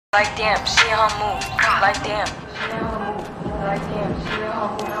Like damn, she in her move. Like damn, she in her move. Like damn, she in her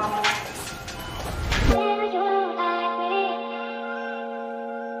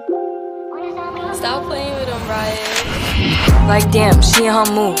move. Stop playing with him, Riot. Like damn, she in her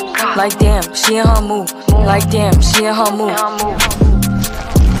move. Like damn, she in her move. Like damn, she in her move.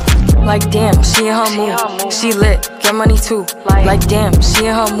 Like damn, she in her move. She lit, get money too. Like damn, she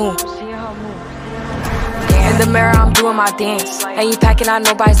in her move. In the mirror, I'm doing my dance. Ain't packing out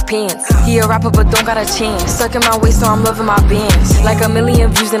nobody's pants. He a rapper, but don't got a chance. Sucking my waist, so I'm loving my bands. Like 1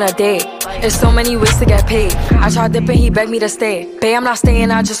 million views in a day. There's so many ways to get paid. I tried dipping, he begged me to stay. Babe, I'm not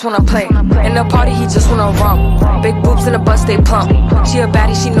staying, I just wanna play. In the party, he just wanna rum. Big boobs in the butt, stay plump. She a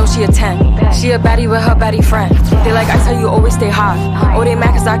baddie, she know she a 10. She a baddie with her baddie friend. They like, I tell you, always stay hot. Oh, they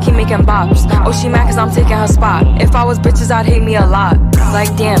mad cause I keep making bops. Oh, she mad cause I'm taking her spot. If I was bitches, I'd hate me a lot.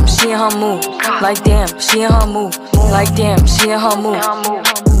 Like damn, she in her move. Like damn, she in her move. Like damn, she in her move.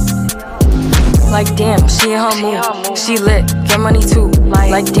 Like damn, she in her move. She lit, get money too.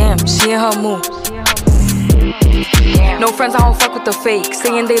 Like damn, she in her move. No friends, I don't fuck with the fake.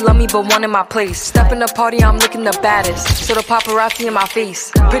 Saying they love me but one in my place. Step in the party, I'm looking the baddest. So the paparazzi in my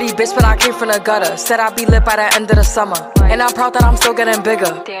face. Pretty bitch, but I came from the gutter. Said I'd be lit by the end of the summer. And I'm proud that I'm still getting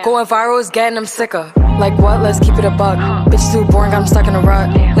bigger. Going viral is getting them sicker. Like what? Let's keep it a buck. Bitch too boring, I'm stuck in a rut.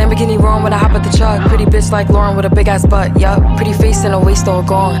 Lamborghini wrong when I hop at the truck. Pretty bitch like Lauren with a big ass butt. Yup, pretty face and a waist all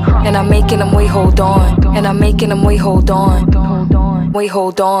gone. And I'm making them wait, hold on. And I'm making them wait, hold on. Wait,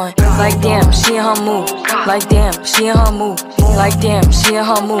 hold on. Like damn, she in her move. Like damn, she in her move. Like damn, she in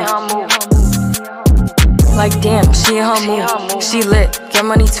her move. Like damn, she in her move. She lit, get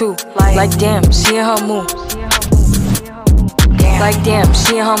money too. Like damn, she in her move. Like damn,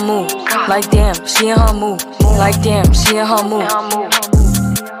 she in her move. Like damn, she in her move. Like damn, she in her move.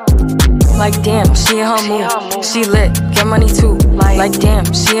 Like damn, she in her move. She lit, get money too. Like damn,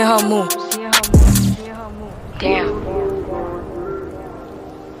 she in her move. Damn.